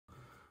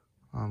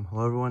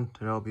Hello everyone,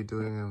 today I'll be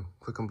doing a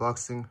quick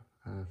unboxing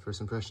and first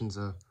impressions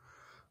of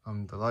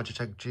the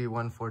Logitech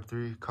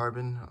G413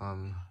 Carbon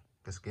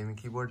this gaming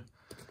keyboard.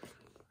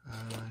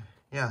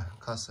 Yeah, it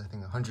costs I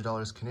think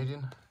 $100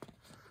 Canadian.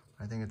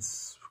 I think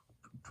it's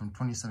from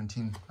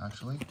 2017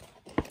 actually.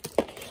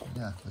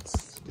 Yeah,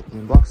 let's get the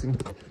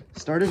unboxing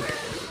started.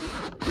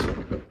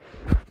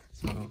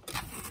 So you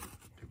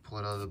pull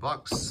it out of the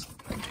box,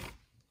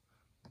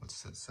 what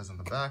it says on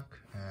the back,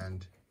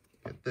 and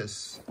get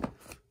this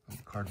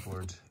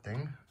cardboard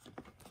thing.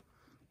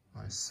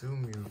 I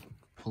assume you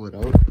pull it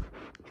out.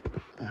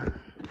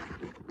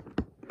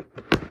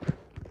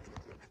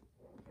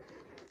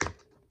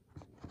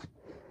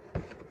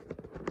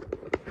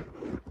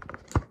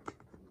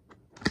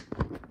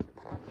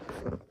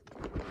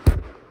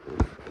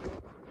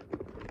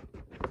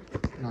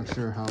 Not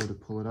sure how to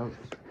pull it out.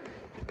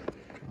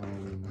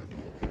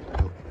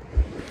 Oh,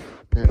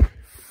 there.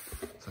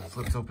 So it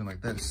flips open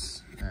like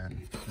this, and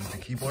here's the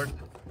keyboard.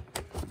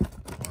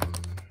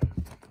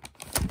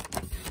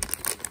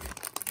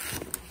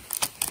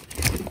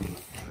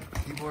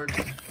 Keyboard.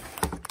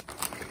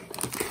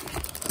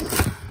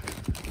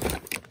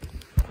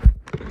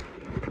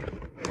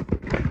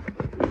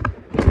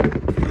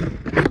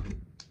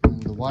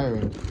 And the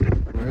wiring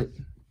for it.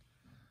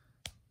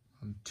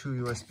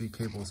 Two USB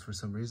cables for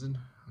some reason.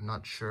 I'm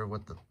not sure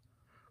what the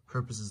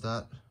purpose of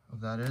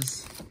that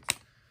is.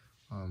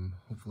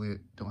 Hopefully I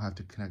don't have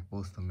to connect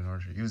both of them in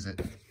order to use it.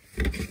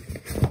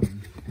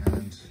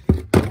 And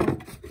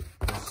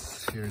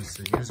here's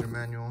the user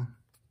manual.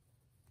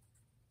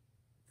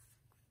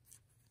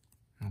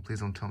 And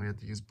please don't tell me I have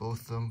to use both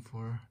of them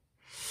for...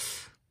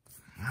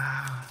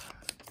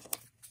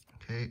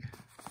 Okay.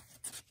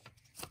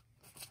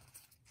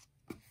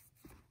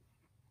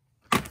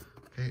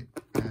 Okay,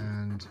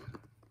 and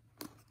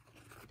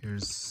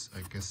here's,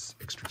 I guess,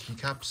 extra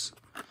keycaps.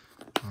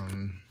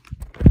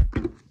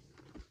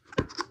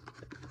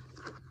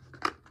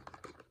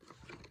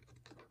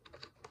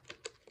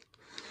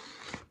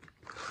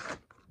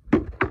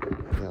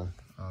 Yeah,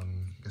 I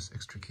guess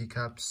extra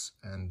keycaps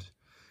and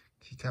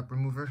keycap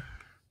remover.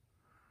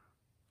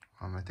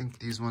 I think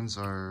these ones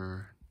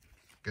are,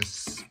 I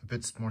guess, a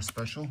bit more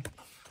special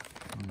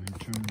in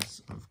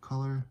terms of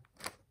color.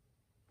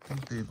 I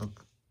think they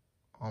look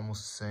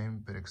almost the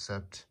same, but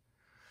except,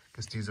 I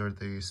guess these are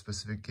the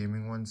specific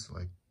gaming ones,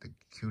 like the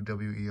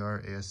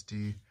QWER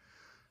ASD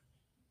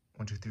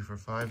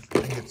 12345. I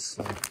think it's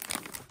like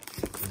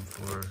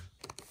for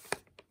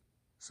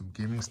some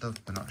gaming stuff,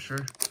 but not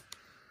sure.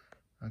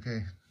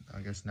 Okay,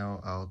 I guess now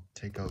I'll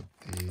take out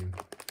the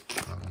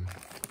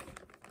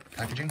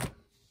packaging.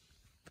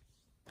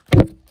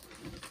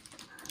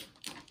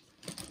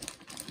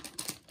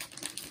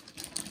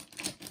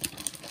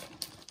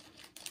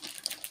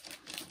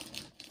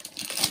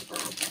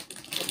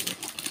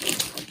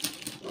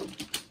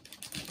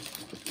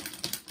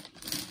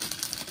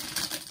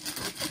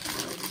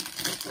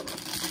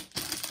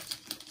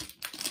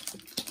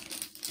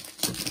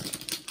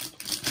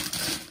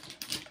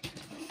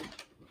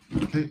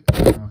 Okay,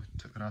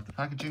 took it off the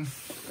packaging.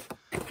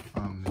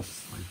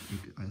 It's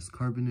like a nice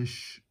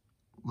carbonish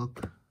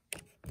look,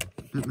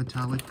 a bit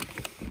metallic.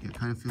 It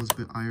kind of feels a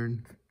bit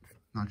iron.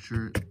 Not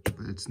sure,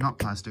 but it's not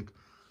plastic.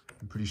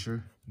 I'm pretty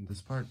sure in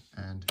this part.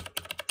 And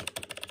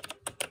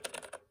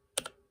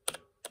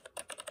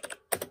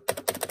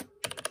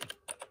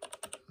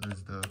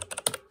there's the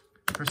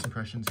first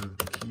impressions of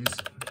the keys.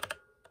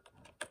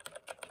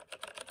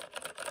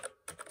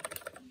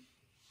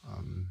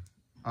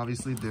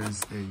 Obviously,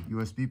 there's a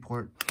USB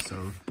port,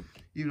 so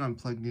even I'm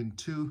plugged in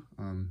too.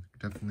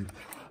 Definitely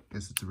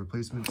guess it's a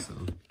replacement. So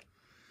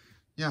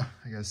yeah,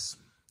 I guess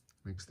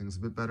makes things a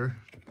bit better.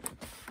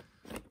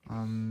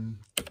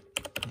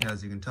 Yeah,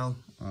 as you can tell,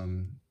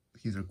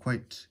 keys are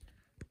quite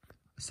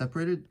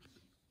separated,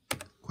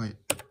 quite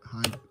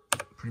high,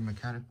 pretty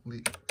mechanical.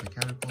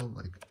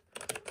 Like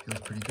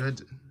feels pretty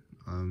good.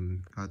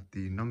 Got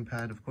the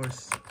numpad, of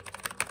course.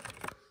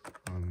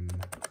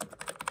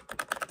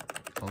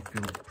 All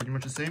feel pretty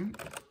much the same.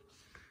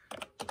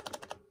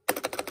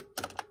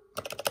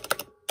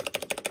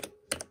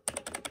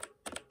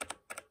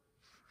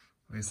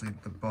 Obviously,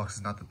 the box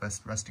is not the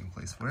best resting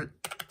place for it.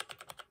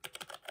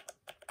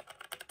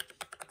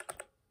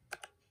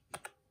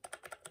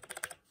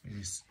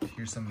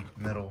 Here's some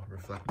metal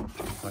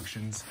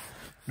reflections,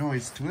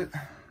 noise to it.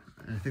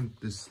 I think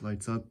this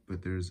lights up,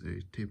 but there's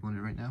a tape on it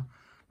right now.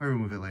 I'll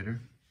remove it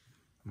later.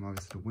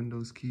 Obviously, the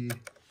Windows key.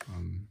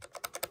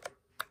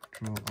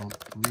 Control,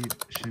 Alt,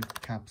 Delete,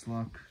 Shift, Caps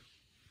Lock,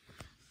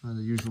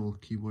 the usual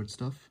keyboard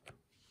stuff.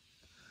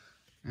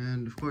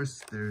 And of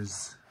course,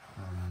 there's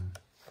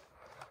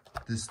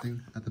this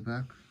thing at the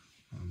back,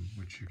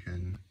 which you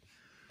can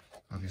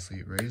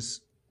obviously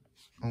raise.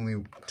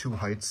 Only two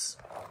heights,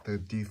 the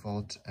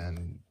default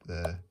and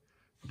the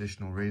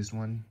additional raised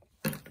one.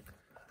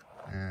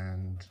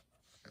 And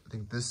I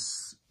think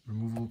this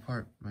removable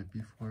part might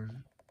be for,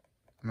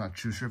 I'm not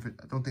too sure if it,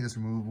 I don't think it's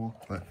removable,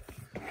 but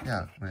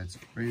yeah, when it's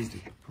raised,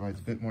 it provides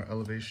a bit more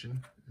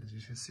elevation, as you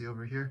can see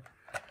over here.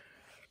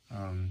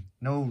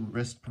 No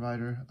wrist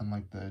provider,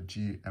 unlike the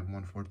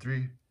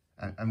GM143,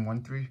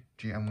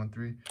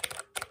 GM13,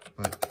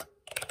 but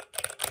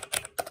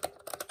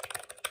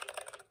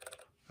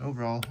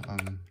overall,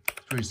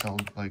 it's pretty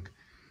solid. Like,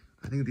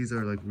 I think these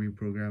are like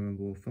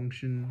reprogrammable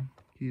function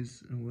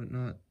keys and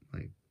whatnot.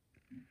 Like,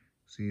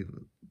 see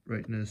the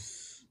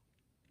brightness,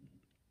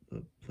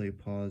 the play,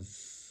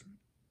 pause,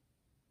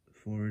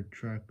 forward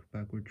track,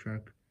 backward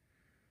track.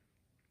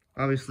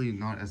 Obviously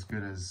not as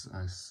good as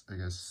I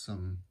guess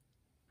some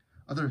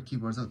other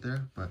keyboards out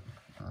there, but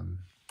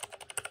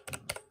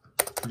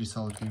pretty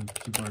solid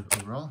keyboard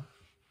overall.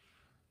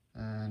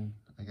 And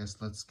I guess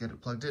let's get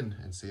it plugged in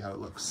and see how it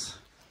looks.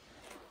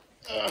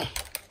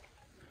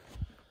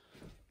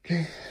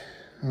 Okay,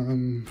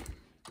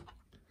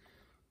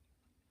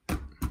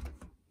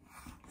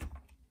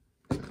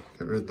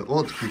 get rid of the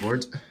old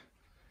keyboard,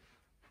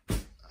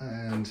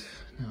 and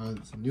now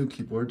it's a new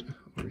keyboard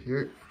over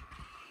here.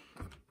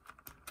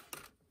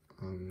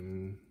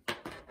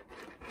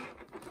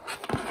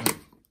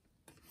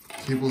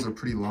 Cables are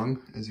pretty long,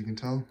 as you can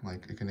tell.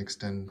 Like, it can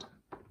extend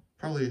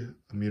probably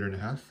 1.5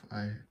 meters,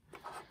 I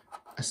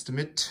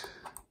estimate.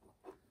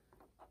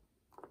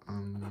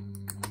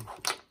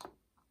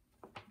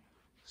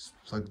 Just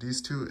plug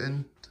these two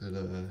in to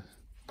the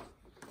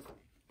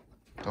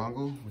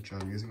dongle, which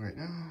I'm using right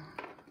now.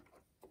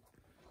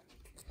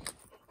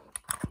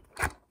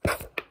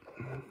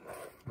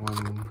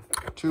 1,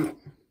 2,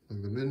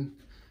 plug them in,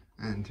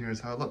 and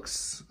here's how it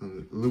looks,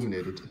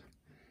 illuminated.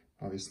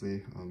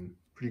 Obviously,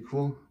 pretty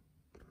cool.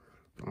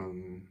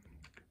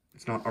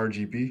 It's not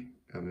RGB.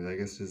 I mean, I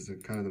guess this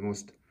is kind of the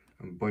most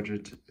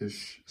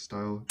budget-ish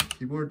style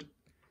keyboard.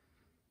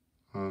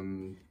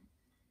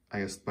 I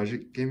guess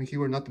budget gaming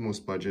keyboard, not the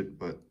most budget,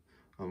 but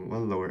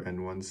one lower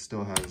end one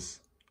still has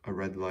a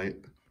red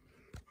light.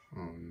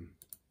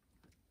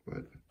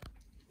 But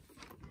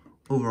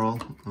overall,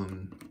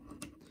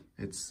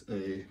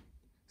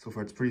 so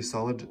far it's pretty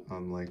solid.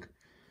 Like,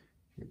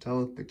 you can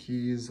tell the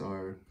keys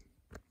are,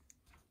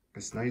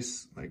 it's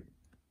nice, like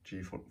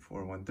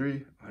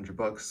G413,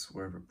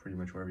 $100, pretty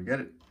much wherever you get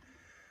it.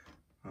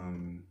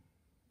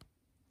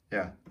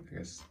 Yeah, I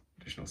guess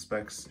additional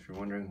specs, if you're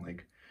wondering,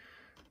 like,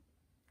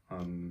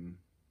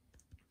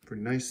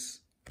 pretty nice.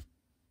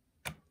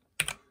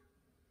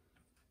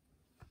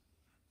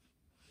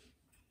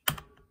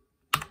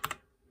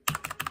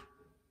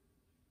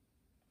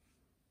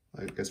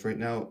 I guess right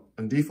now,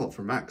 on default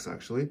for Macs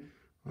actually,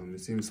 it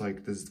seems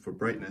like this is for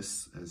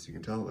brightness, as you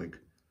can tell, like,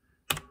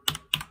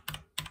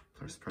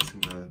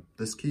 pressing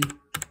this key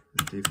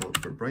is default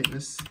for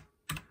brightness.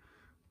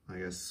 I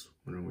guess,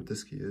 wondering what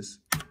this key is.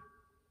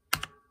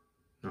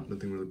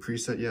 Nothing really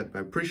preset yet, but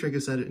I'm pretty sure I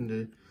can set it in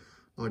the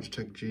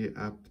Logitech G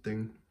app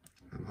thing.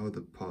 How would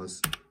the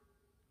pause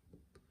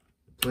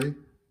play?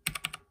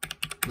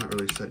 Not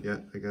really set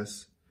yet, I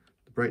guess.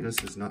 The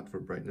brightness is not for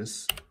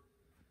brightness.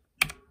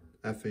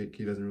 F8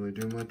 key doesn't really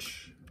do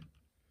much.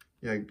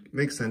 Yeah, it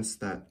makes sense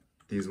that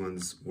these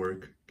ones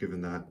work,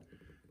 given that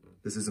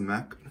this is a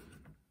Mac.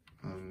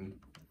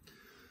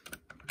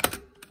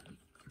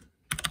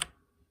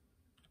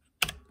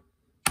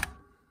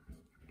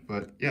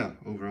 But yeah,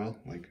 overall,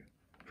 like,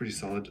 pretty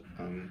solid.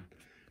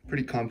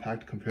 Pretty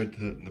compact compared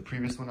to the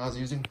previous one I was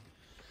using.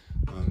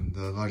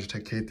 The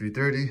Logitech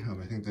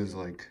K330, I think this is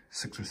like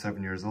 6 or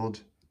 7 years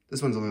old.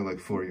 This one's only like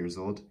 4 years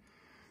old.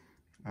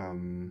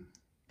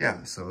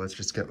 Yeah, so let's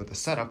just get with the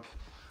setup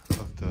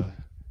of the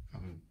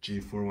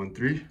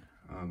G413.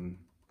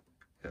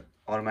 It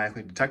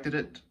automatically detected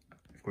it.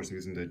 Of course, I'm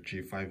using the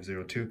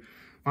G502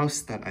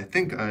 mouse that I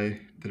think I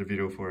did a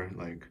video for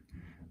like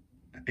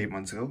 8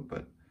 months ago,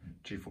 but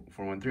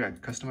G413, I can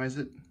customize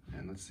it.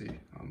 And let's see,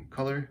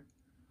 color,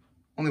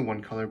 only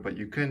one color, but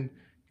you can,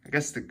 I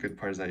guess the good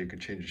part is that you can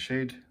change the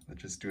shade.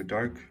 Let's just do a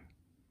dark,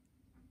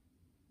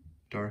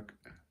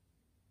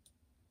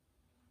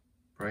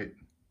 bright.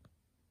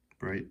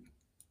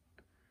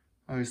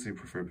 Obviously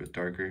prefer a bit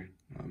darker.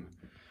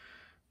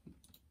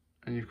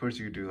 And of course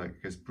you could do, like,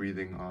 I guess,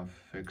 breathing off,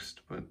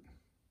 fixed, but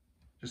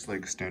just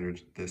like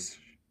standard, this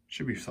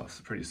should be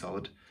pretty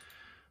solid.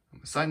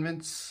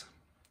 Assignments,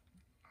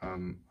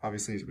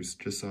 obviously we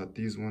just saw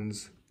these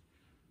ones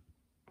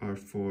are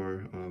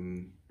for,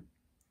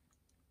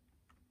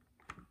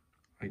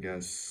 I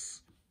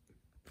guess,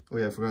 oh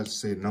yeah, I forgot to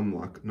say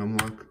numlock.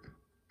 Numlock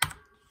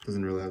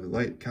doesn't really have the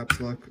light. Caps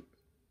lock,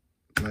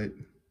 light.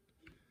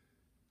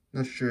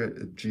 Not sure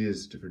if G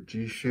is for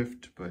G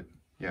shift, but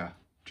yeah,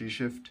 G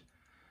shift.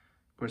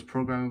 Of course,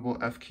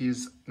 programmable F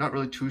keys. Not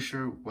really too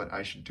sure what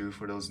I should do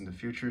for those in the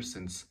future,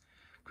 since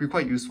it could be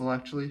quite useful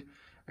actually,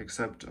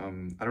 except I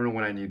don't know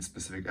when I need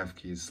specific F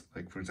keys.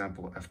 Like, for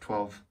example,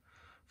 F12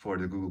 for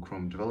the Google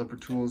Chrome developer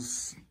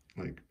tools,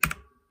 like,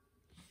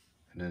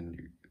 and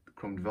then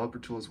Chrome developer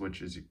tools,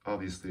 which is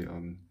obviously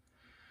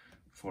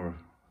for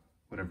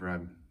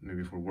whatever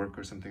maybe for work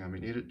or something I may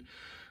need it.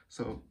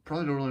 So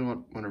probably don't really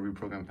want to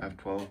reprogram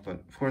F12,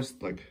 but of course,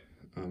 like,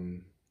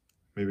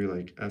 maybe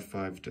like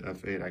F5 to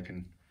F8, I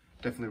can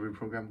definitely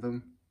reprogram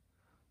them.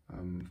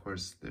 Of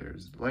course,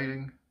 there's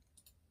lighting,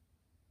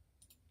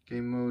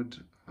 game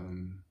mode,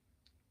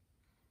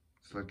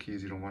 Select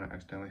keys you don't want to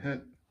accidentally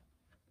hit.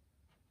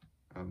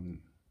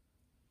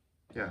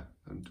 Yeah,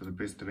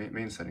 the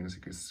main settings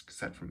you can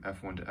set from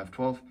F1 to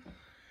F12.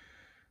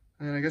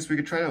 And I guess we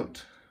could try it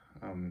out.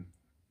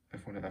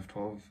 F1 to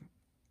F12.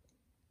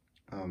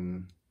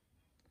 I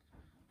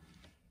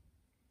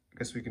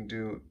guess we can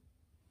do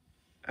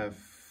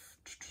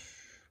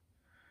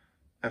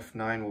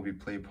F9 will be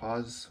play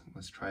pause.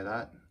 Let's try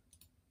that.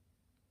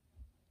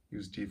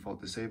 Use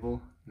default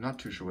disable. Not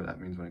too sure what that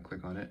means when I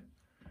click on it.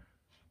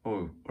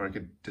 Oh, or I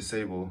could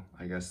disable,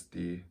 I guess,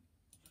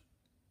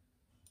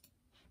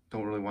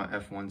 don't really want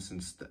F1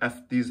 since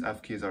these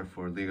F keys are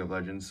for League of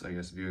Legends, I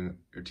guess, viewing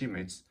your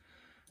teammates.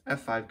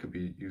 F5 could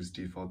be use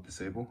default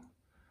disable.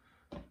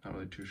 Not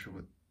really too sure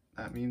what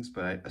that means,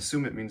 but I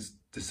assume it means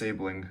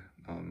disabling,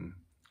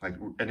 like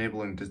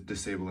enabling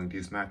disabling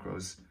these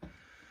macros.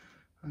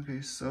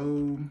 Okay,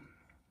 so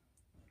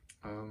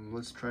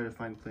let's try to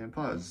find play and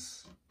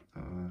pause.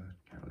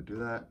 Can't really do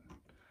that.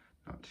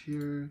 Not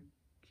here.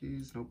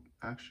 Keys, nope.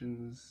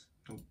 Actions,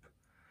 nope.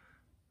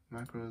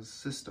 Macros,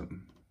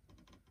 system.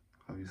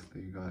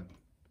 Obviously, you got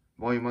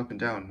volume up and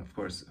down, of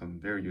course,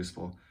 very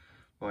useful.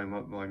 Volume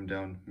up, volume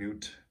down,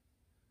 mute.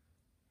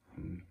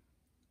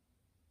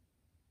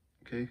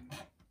 Okay.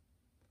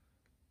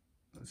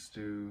 Let's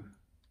do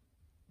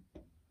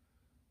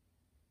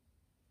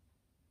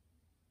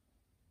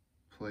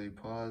play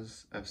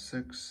pause,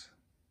 F6.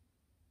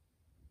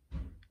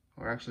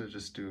 Or actually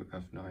just do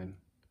F9.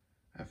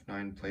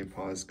 F9 play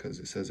pause because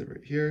it says it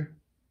right here.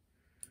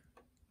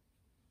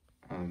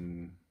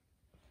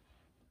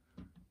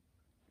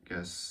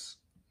 Guess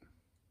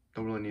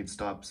don't really need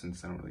stop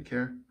since I don't really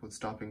care about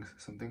stopping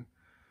something.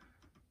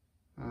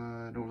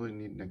 I don't really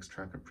need next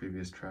track or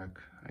previous track.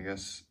 I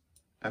guess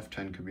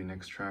F10 could be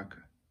next track.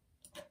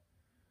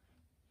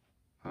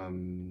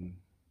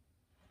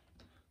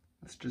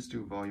 Let's just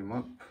do volume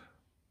up.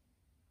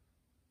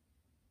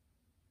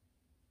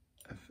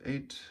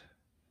 F8.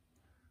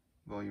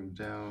 Volume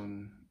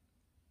down.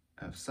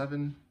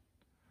 F7.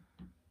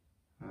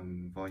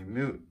 Volume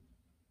mute.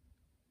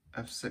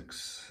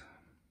 F6.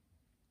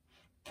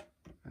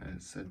 As I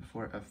said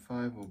before,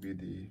 F5 will be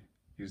the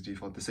use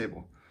default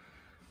disable.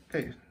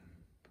 Okay.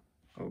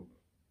 Oh.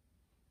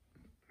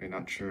 I'm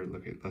not sure.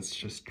 Look, let's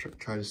just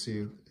try to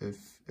see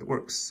if it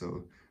works.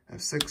 So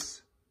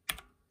F6,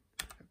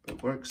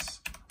 it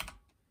works.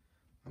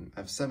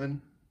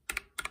 F7,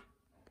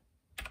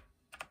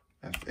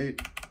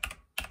 F8,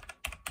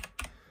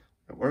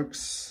 it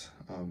works.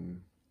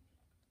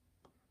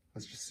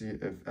 Let's just see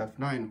if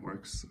F9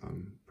 works.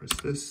 Press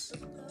this.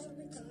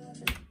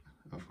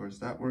 Of course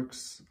that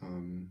works.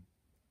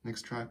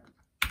 Next track.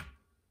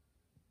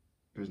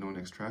 There's no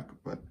next track,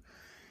 but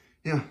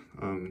yeah,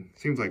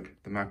 seems like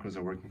the macros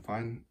are working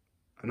fine.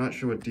 I'm not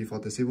sure what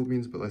default disable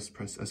means, but let's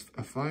press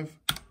F5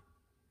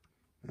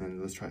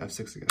 and let's try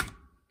F6 again.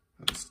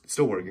 It's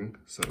still working,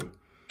 so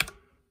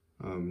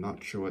I'm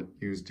not sure what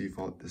use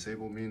default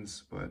disable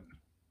means, but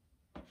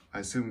I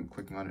assume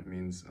clicking on it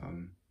means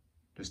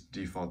just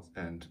default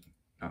and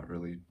not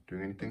really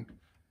doing anything.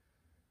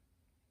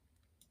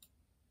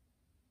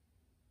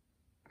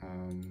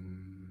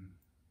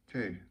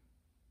 Okay.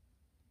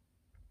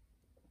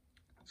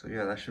 So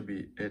yeah, that should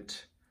be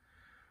it.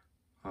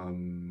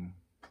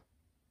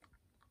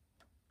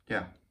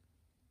 Yeah,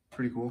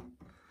 pretty cool.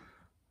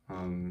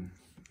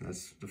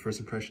 That's the first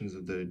impressions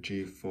of the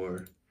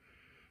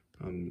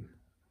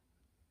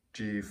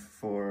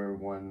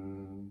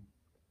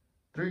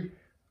G413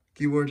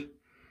 keyboard.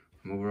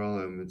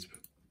 Overall, it's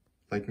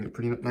liking it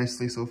pretty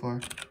nicely so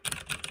far.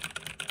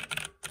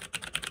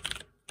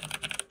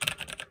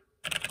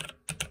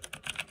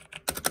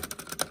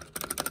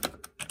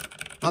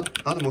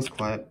 Not the most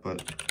quiet,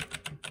 but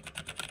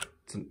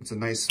it's a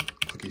nice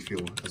clicky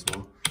feel as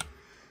well.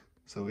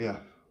 So yeah,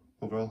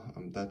 overall,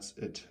 that's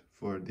it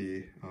for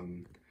the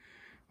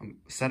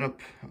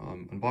setup,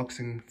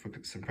 unboxing, for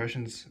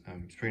impressions.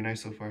 It's pretty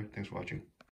nice so far. Thanks for watching.